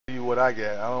what I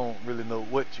got. I don't really know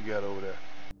what you got over there.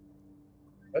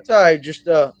 That's alright. Just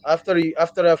after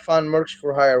I find mercs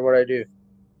for hire, what I do?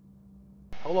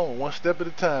 Hold on, one step at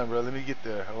a time, bro. Let me get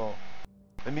there. Hold on.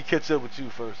 Let me catch up with you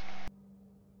first.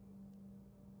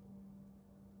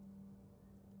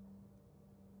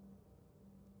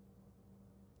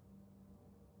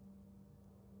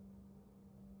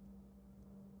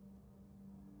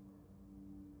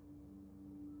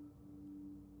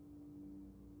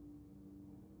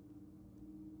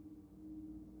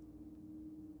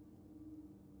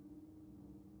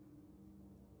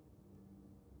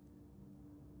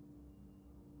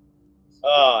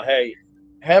 Hey,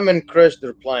 him and Chris,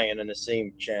 they're playing in the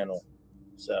same channel.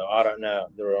 So I don't know.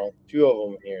 There are two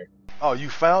of them here. Oh, you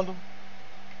found them?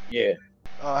 Yeah.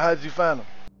 How did you find them?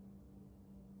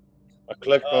 I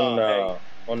clicked on that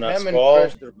him and skull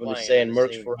Chris, they're when it's playing saying in the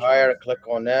mercs same for hire. I channel. click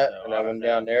on that, So and I I went don't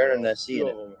down know. there and I Two seen of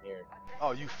it. them here.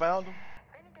 Oh, you found them?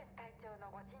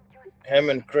 Him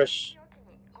and Chris,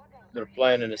 they're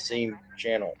playing in the same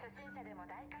channel.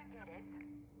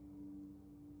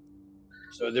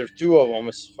 So there's two of them.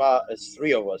 It's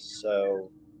three of us. So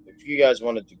if you guys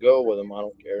wanted to go with them, I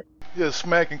don't care. Yeah,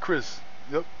 Smack and Chris.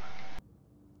 Yep.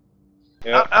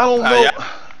 Yeah. I don't know.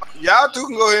 Y'all two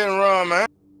can go ahead and run, man.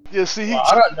 Yeah, see, Well,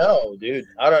 I don't know, dude.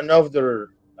 I don't know if they're.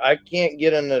 I can't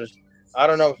get in the. I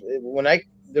don't know if when I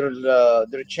their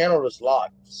channel is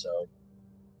locked. So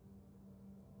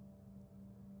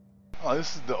oh,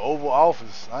 this is the Oval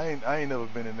Office. I ain't never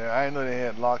been in there. I ain't know they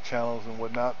had lock channels and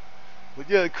whatnot. But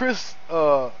yeah, Chris,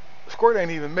 Squirt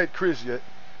ain't even met Chris yet.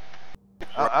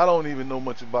 I don't even know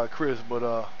much about Chris,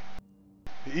 but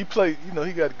he played. You know,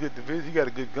 he got a good division. He got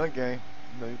a good gun game.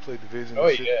 You know, he played division oh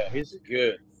and shit. yeah, he's a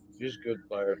good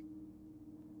player.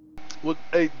 Well,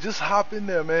 hey, just hop in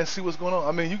there, man. See what's going on.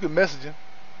 I mean, you can message him.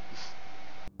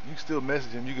 You can still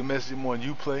message him. You can message him on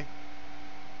UPlay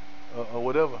or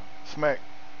whatever. Smack.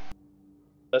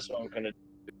 That's what I'm gonna.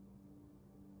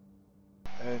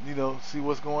 And you know, see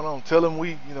what's going on. Tell him we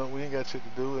ain't got shit to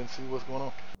do, and see what's going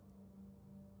on.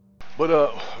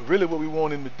 But really, what we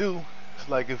want him to do is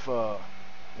like if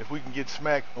we can get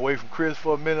Smack away from Chris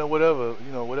for a minute or whatever,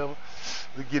 you know, whatever,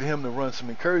 we get him to run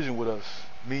some incursion with us,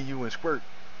 me, you, and Squirt.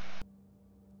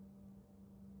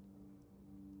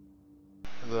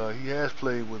 He has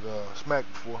played with Smack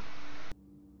before.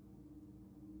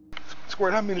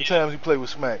 Squirt, how many times you played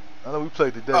with Smack? I know we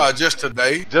played today. Just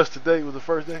today. Just today was the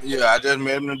first day? Yeah, I just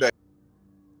met him today.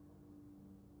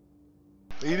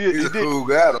 He's a cool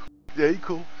guy, though. Yeah, he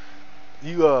cool.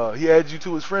 He added you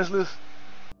to his friends list?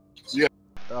 Yeah.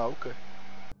 Oh, okay.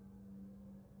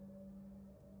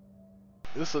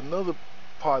 It's another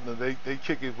partner. They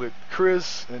kick it with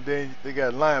Chris, and then they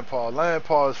got Lion Paw. Lion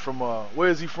Paw is from where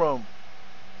is he from?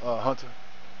 Hunter.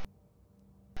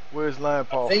 Where's Lion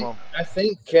Paw from? I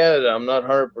think Canada. I'm not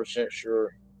 100%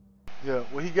 sure. Yeah,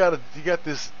 well he got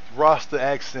this roster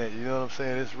accent. You know what I'm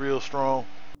saying? It's real strong.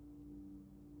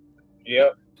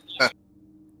 Yep.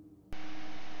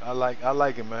 I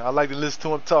like it, man. I like to listen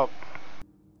to him talk.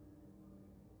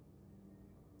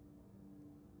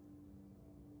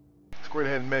 Squirt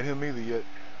hadn't met him either yet,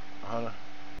 Hunter.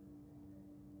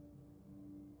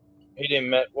 He didn't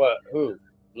met what? Who?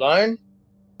 Lion?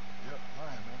 Yep,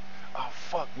 Lion, man. Oh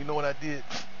fuck! You know what I did?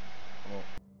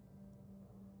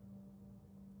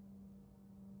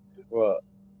 What?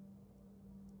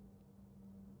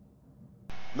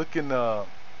 Look in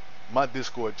my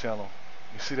Discord channel.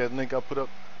 You see that link I put up?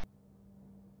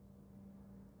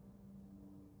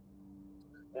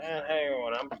 Man, hang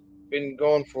on. I've been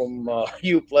going from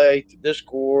Uplay to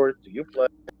Discord to Uplay.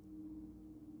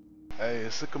 Hey,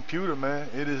 it's a computer, man.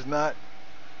 It is not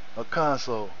a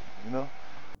console. You know.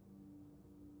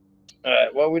 All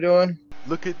right, what we doing?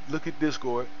 Look at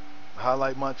Discord.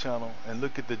 Highlight my channel and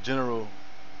look at the general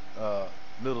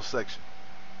middle section.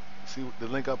 See the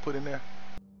link I put in there?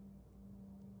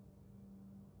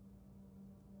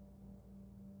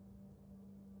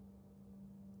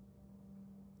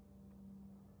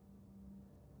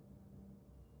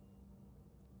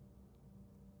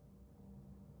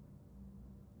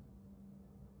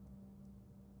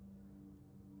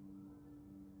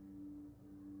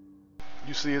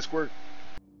 You see it, Squirt?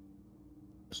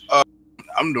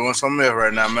 I'm doing something else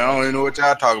right now, man. I don't even know what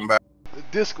y'all talking about.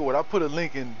 Discord. I put a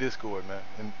link in Discord, man,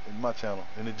 in my channel,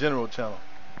 in the general channel.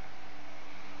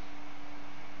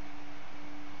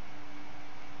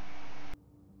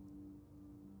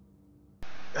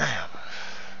 Damn.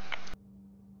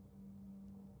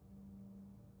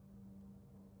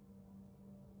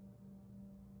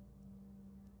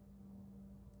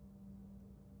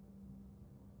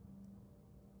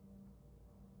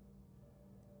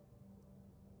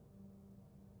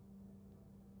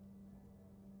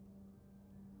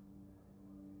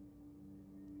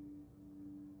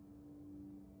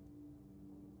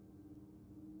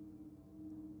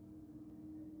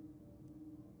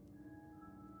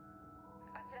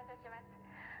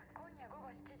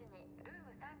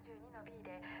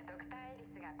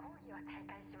 講義を再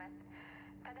開します。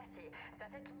ただし座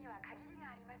席には限り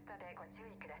がありますのでご注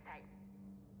意ください。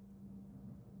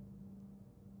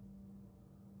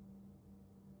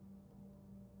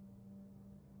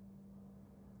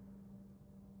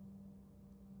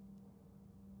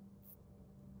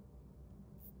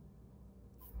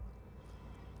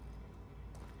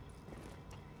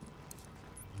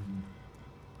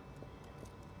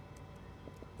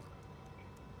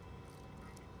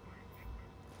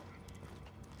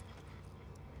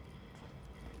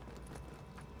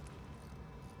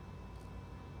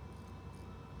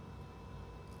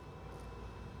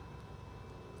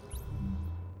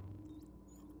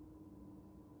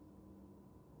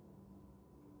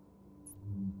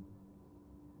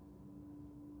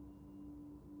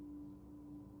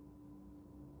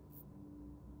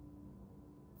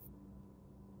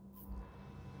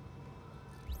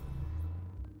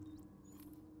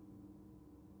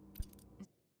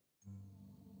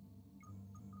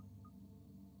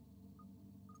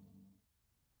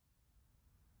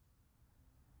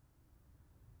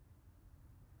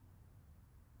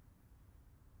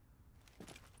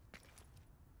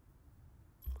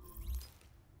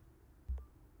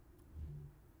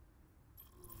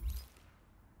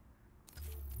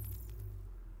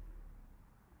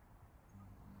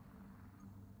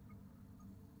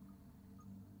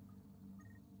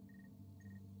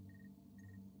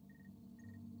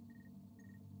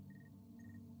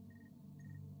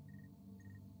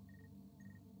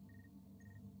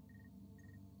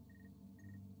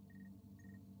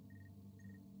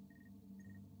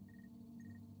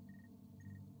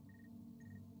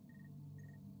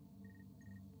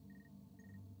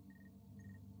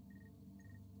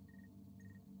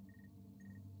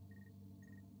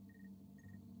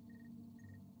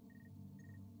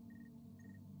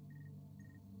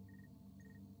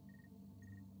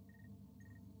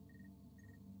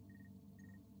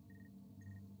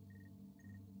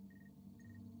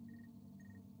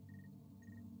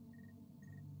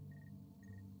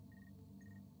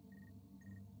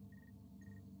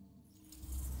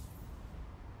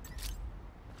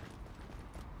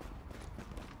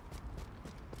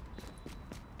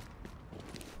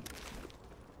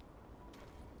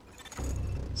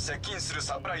接近する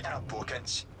サプライトラップを検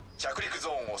知。着陸ゾ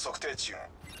ーンを測定中。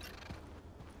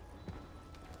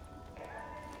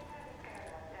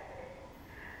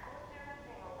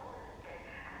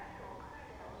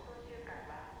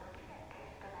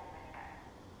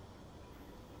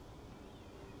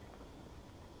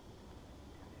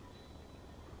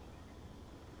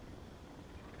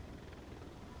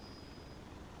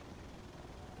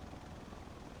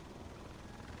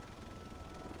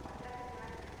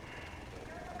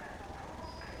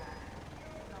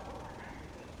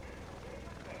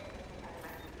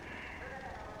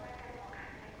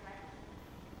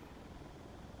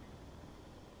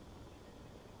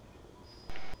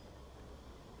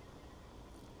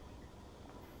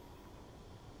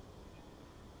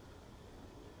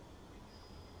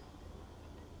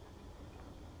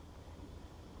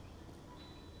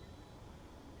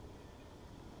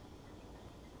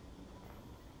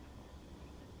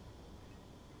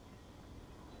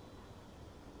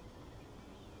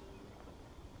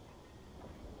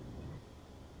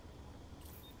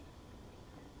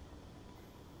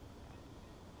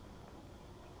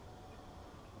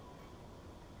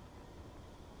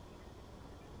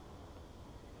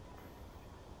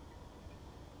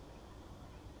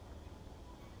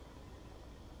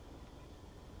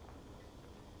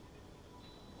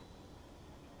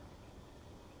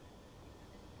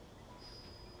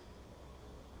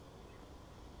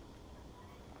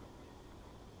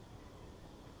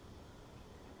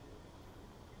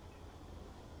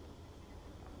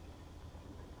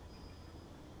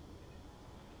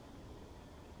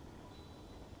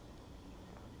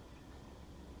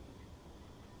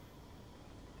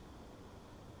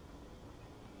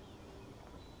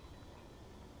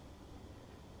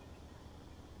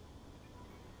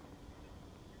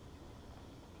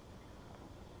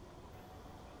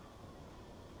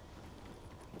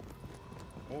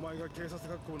お前が警察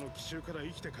学校の奇襲から生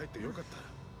きて帰ってよかった。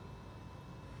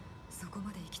そこ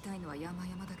まで行きたいのは山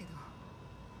々だけど。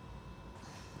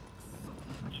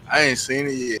I ain't seen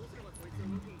it yet.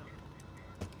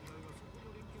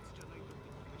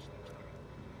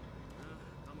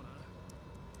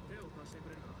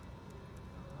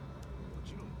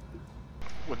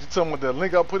 What, you talking about that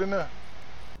link I put in there?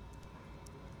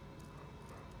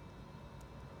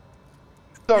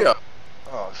 Yeah.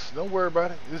 Oh, don't worry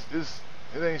about it.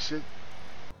 It ain't shit.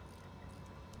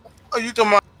 Oh, you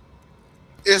talking about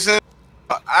it's in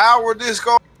an hour this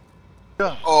go?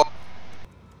 Yeah. Or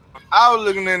I was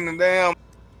looking in the damn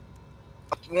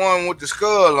one with the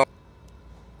skull on.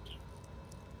 You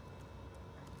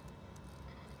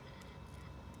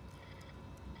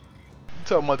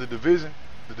talking about the division?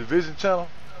 The division channel?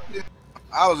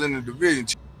 I was in the division.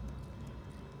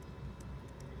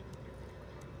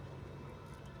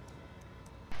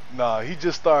 Nah, he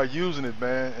just started using it,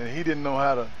 man, and he didn't know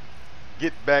how to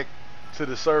get back to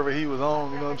the server he was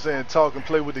on, you know what I'm saying, talk and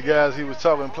play with the guys he was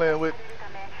talking and playing with.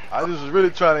 I just was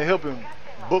really trying to help him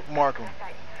bookmark them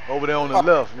over there on the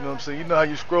left, you know what I'm saying. You know how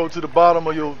you scroll to the bottom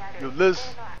of your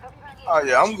list? Oh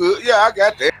yeah, I'm good. Yeah, I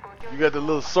got that. You got the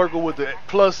little circle with the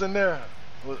plus in there.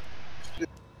 Well,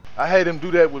 I had him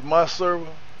do that with my server,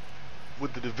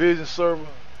 with the division server,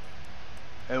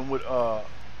 and with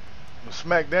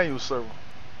Smack Daniel's server.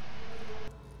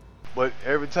 But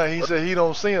every time he said he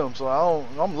don't see him, so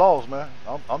I'm lost, man.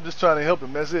 I'm just trying to help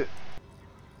him. That's it.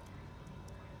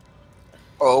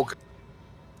 Oh, okay.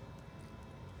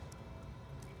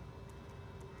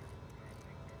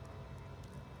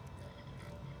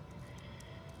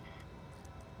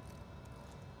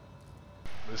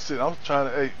 That's it. I'm trying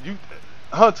to. Hey, you,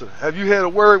 Hunter, have you had a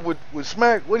word with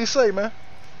Smack? What'd he say, man?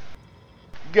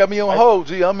 You got me on hold,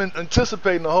 G. I'm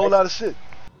anticipating a whole lot of shit.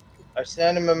 I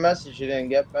sent him a message. He didn't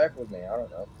get back with me. I don't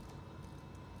know.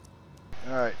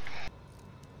 All right.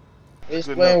 He's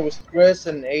Good playing enough. with Chris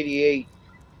and 88.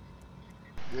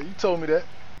 Yeah, you told me that.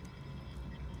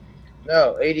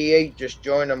 No, 88 just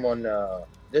joined him on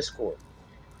Discord.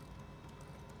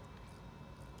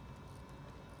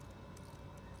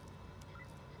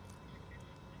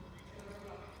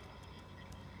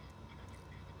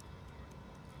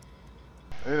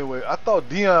 Anyway, I thought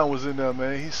Dion was in there,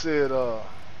 man. He said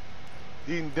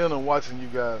eating dinner watching you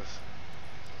guys.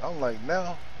 I'm like,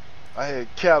 now? I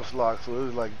had caps locked, so it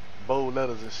was like bold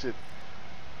letters and shit.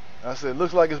 I said,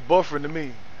 looks like it's buffering to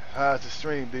me. How's the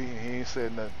stream, D? And he ain't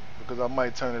said nothing because I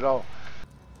might turn it off.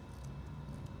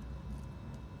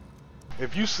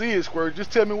 If you see it, Squirt,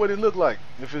 just tell me what it looked like.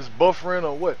 If it's buffering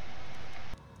or what.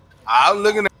 I was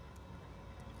looking at.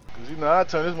 Because, you know, I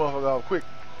turn this motherfucker off quick.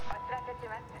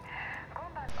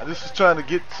 I just was trying to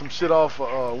get some shit off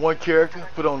one character,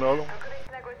 put on the other one.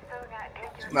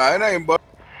 Nah, it ain't but.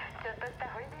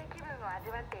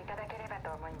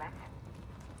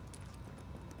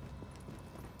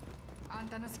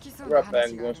 Right back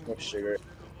and go smoke a cigarette.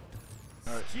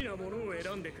 Alright. 好きなものを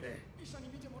選んでくれ。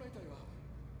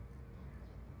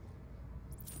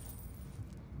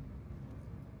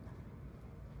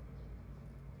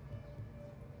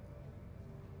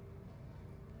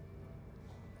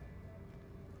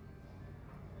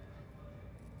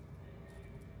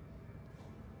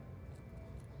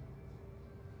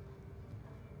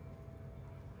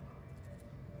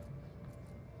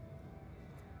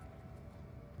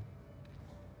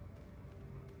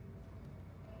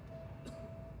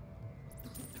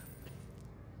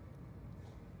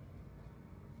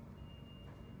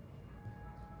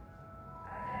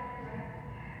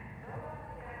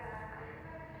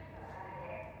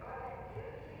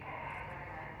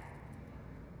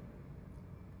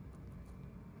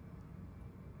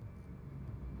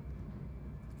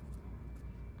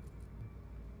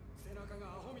 背中が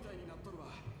アホみたいになっとるわ。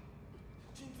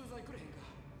鎮痛剤くれへんか。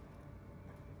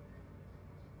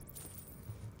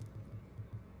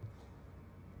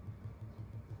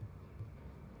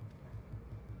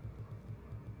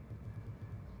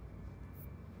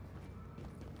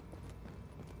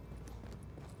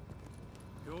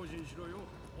用心しろよ。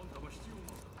あんたも必要なん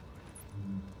だ。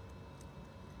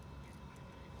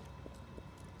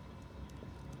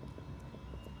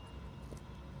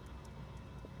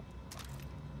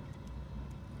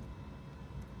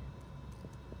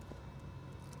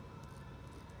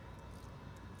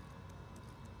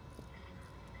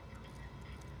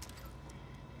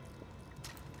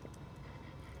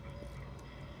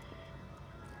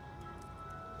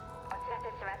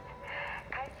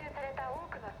 回収された多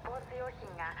くのスポーツ用品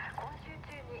が今週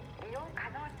中に利用可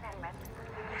能になります。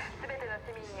すべての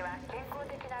市民には健康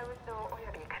的な運動お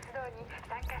よび活動に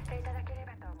参加していただけれ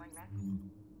ばと思います。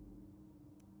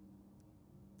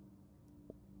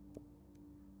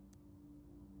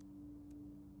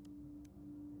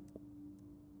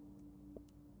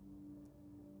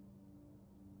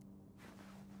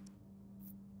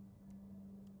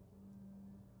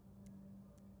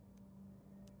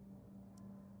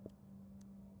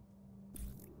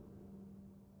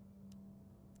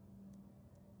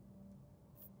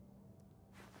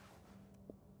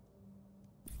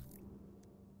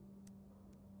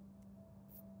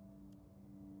 All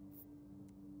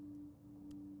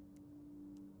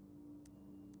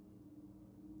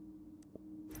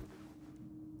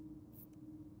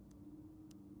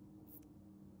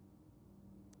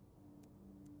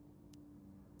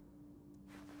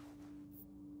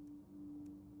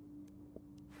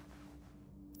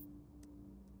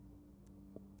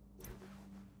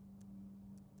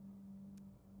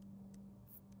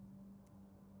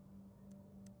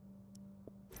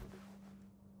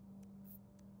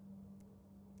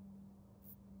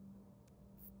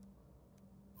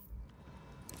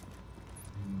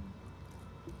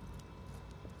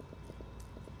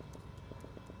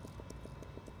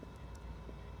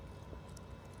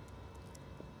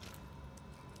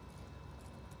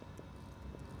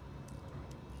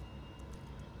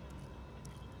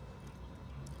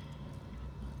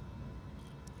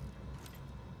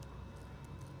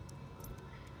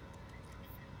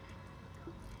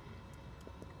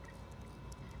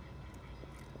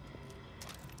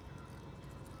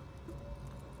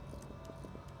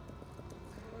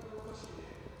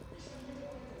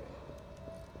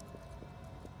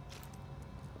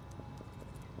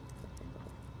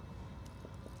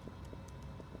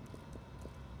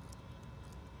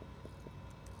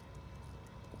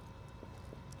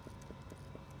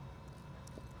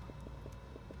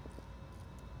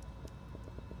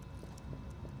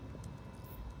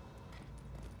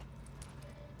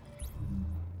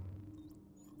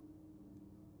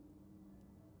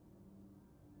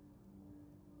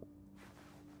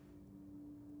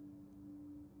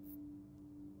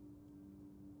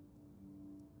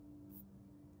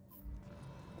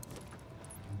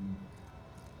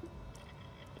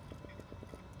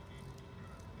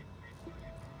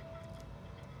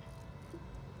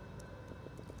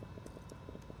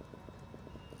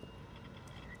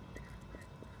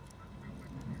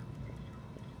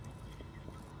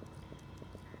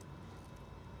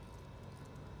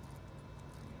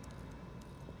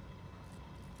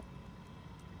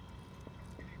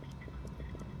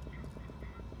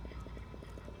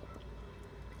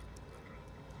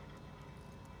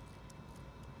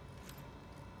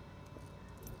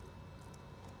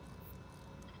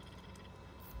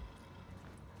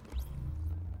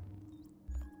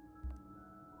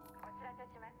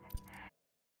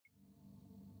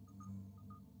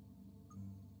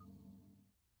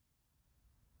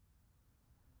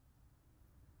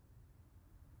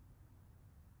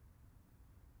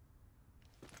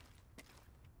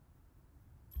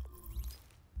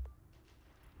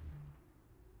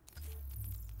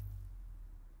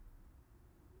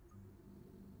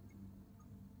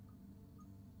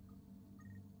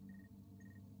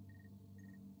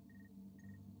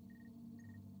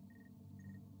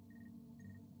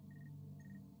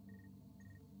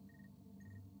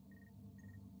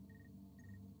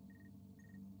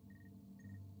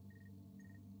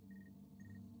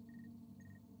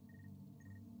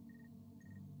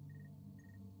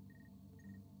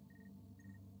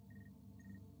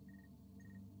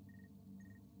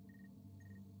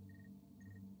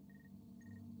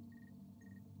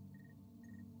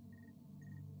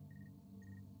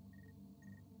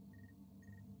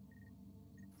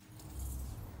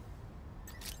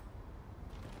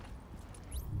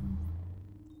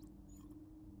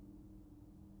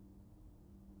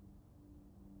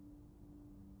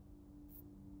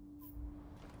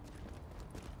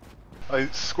Hey,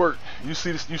 Squirt, you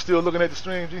see this? You still looking at the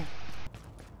stream, G?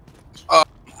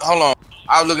 Hold on.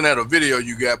 I was looking at a video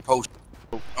you got posted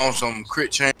on some crit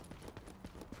chain.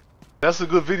 That's a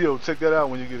good video. Check that out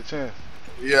when you get a chance.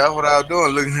 Yeah, that's what I was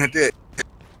doing, looking at that.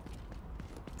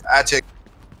 I check.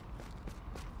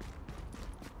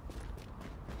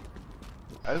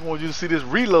 I just want you to see this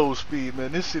reload speed,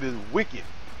 man. This shit is wicked.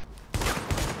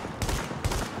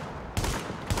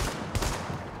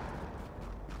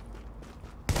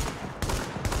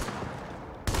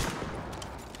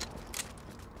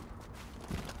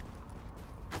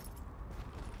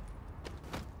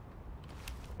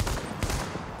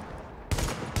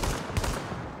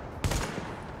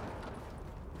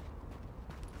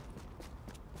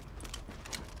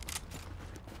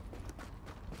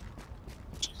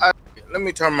 Let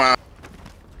me turn my.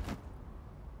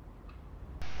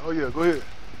 Oh yeah, go ahead.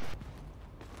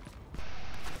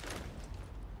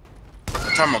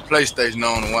 Turn my PlayStation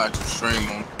on and watch the stream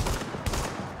on.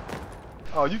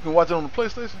 Oh, you can watch it on the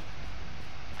PlayStation?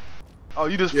 Oh,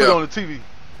 you just put Yeah. it on the TV?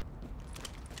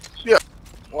 Yeah,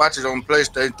 watch it on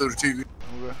PlayStation through the TV.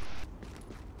 Okay.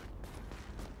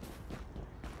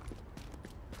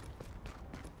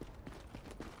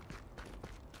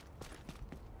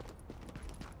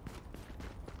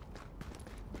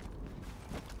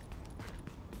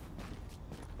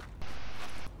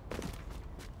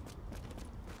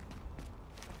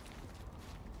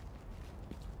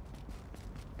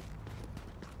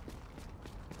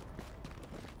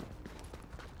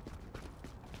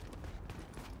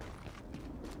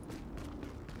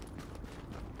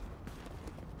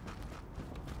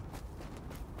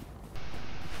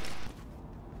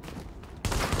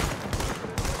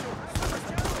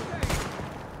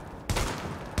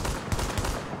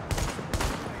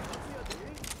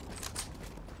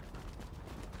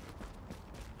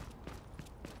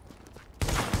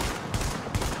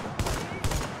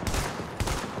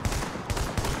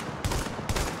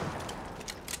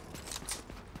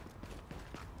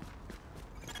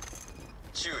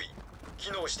注意、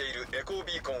機能しているエコー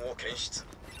ビーコンを検出。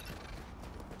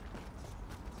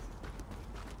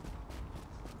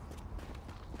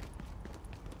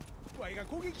わいが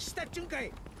攻撃したっちゅんか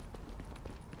い。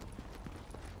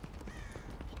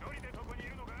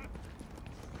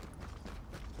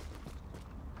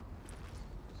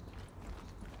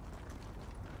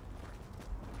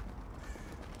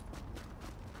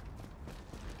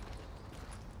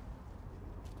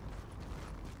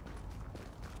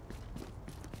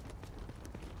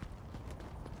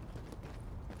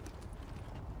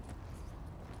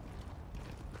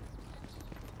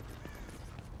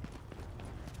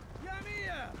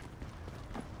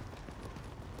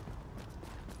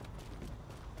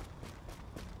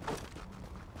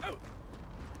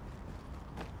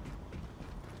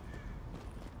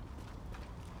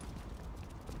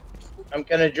I'm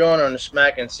gonna join on the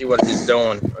smack and see what he's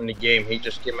doing on the game. He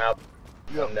just came out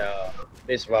Yep. on the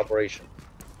base of operation.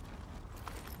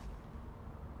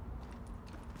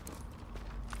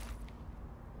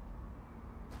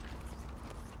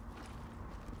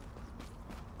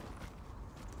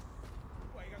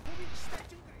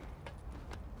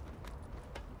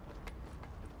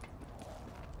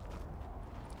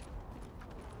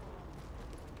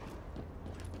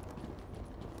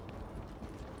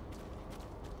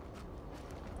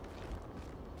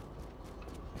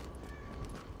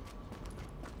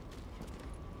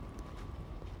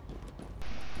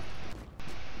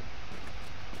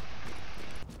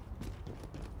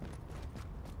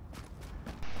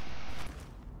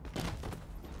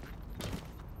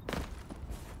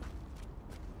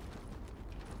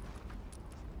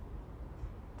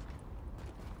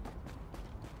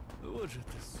 Вот же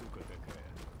ты, сука какая.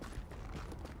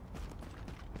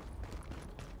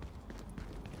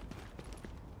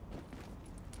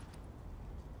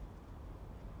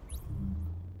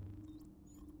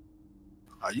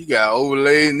 Oh, you got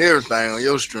overlaid and everything on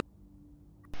your stream.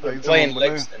 Oh, you Playing talking about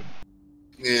Lexington.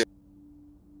 Yeah.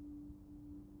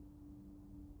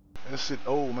 that shit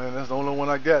old, man. That's the only one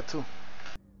I got too.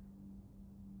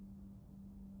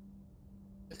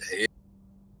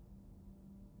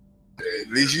 At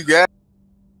least you got.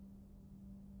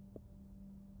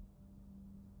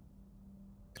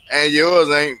 And yours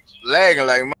ain't lagging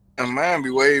like mine. Mine be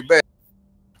way back.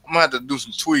 I'm gonna have to do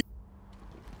some tweaks.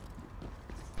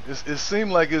 It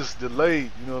seemed like it's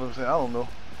delayed. You know what I'm saying? I don't know.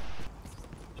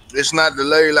 It's not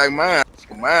delayed like mine.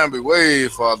 Mine be way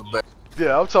farther back.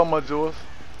 Yeah, I'm talking about yours.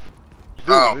 Dude,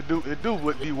 Oh. it do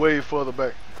would be way further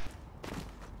back.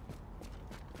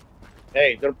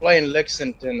 Hey, they're playing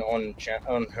Lexington on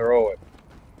heroic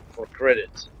for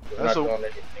credits. They're That's not a- doing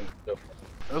anything different.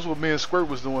 That's what me and Squirt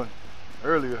was doing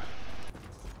earlier.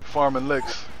 farming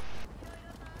Lex.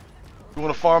 You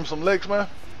want to farm some Lex, man?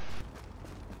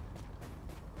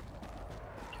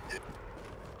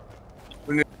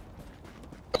 We need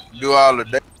to do all the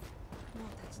day.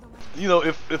 You know,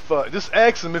 if just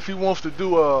ask him if he wants to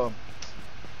do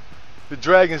the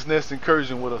Dragon's Nest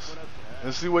incursion with us,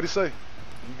 and see what he say.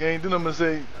 You can't do them and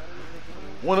say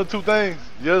one or two things,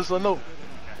 yes or no.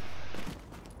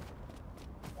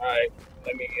 Alright,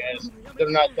 let me guess. They're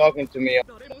not talking to me.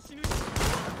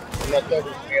 They're not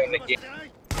talking to me on the game.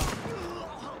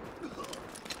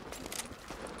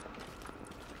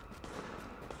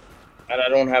 And I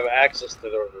don't have access to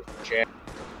their channel.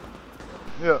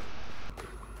 Yeah.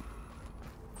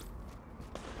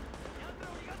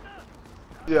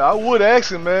 Yeah, I would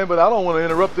ask him, man, but I don't want to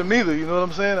interrupt them either. You know what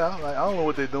I'm saying? I don't know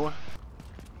what they're doing.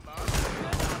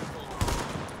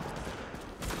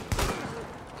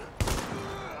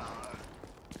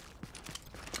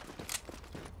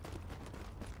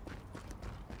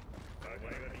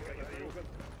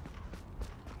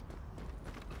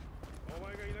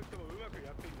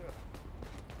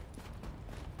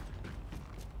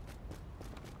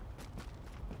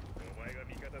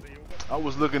 I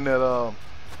was looking at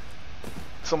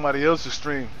somebody else's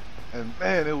stream, and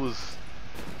man, it was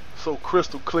so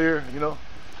crystal clear, you know.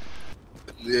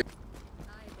 Yeah.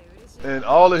 And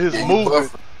all of his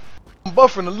movement. I'm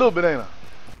buffering a little bit, ain't I?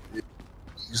 You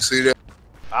see that?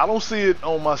 I don't see it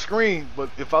on my screen, but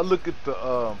if I look at the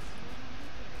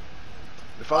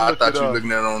I thought you were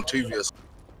looking at it on TV or something.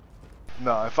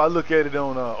 No, if I look at it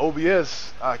on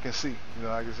OBS, I can see. You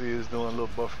know, I can see it's doing a little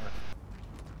buffering.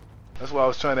 That's why I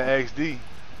was trying to ask D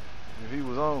if he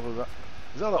was on. Cause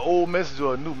is that an old message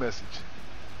or a new message?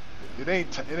 It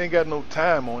ain't got no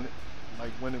time on it,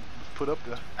 like when it was put up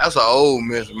there. That's an old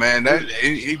mess, man. That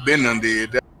he been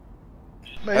undid that.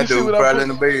 Man, That dude probably in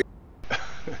the bed.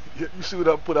 You see what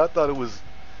I put? I thought it was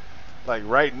like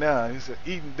right now. He said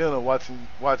eating dinner, watching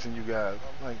you guys.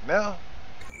 I'm like, now?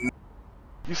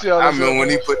 You see how I remember when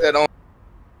he put that on.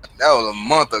 That was a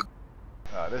month ago.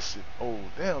 Nah, that shit old.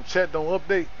 Damn, chat don't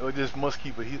update, or it just must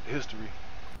keep a history.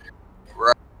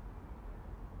 Right.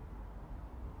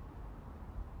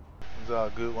 It's all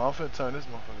good. Well, I'm finna turn this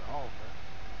motherfucker off,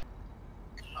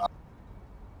 man.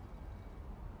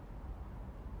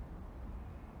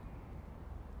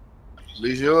 At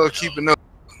least you're keeping up.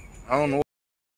 I don't know.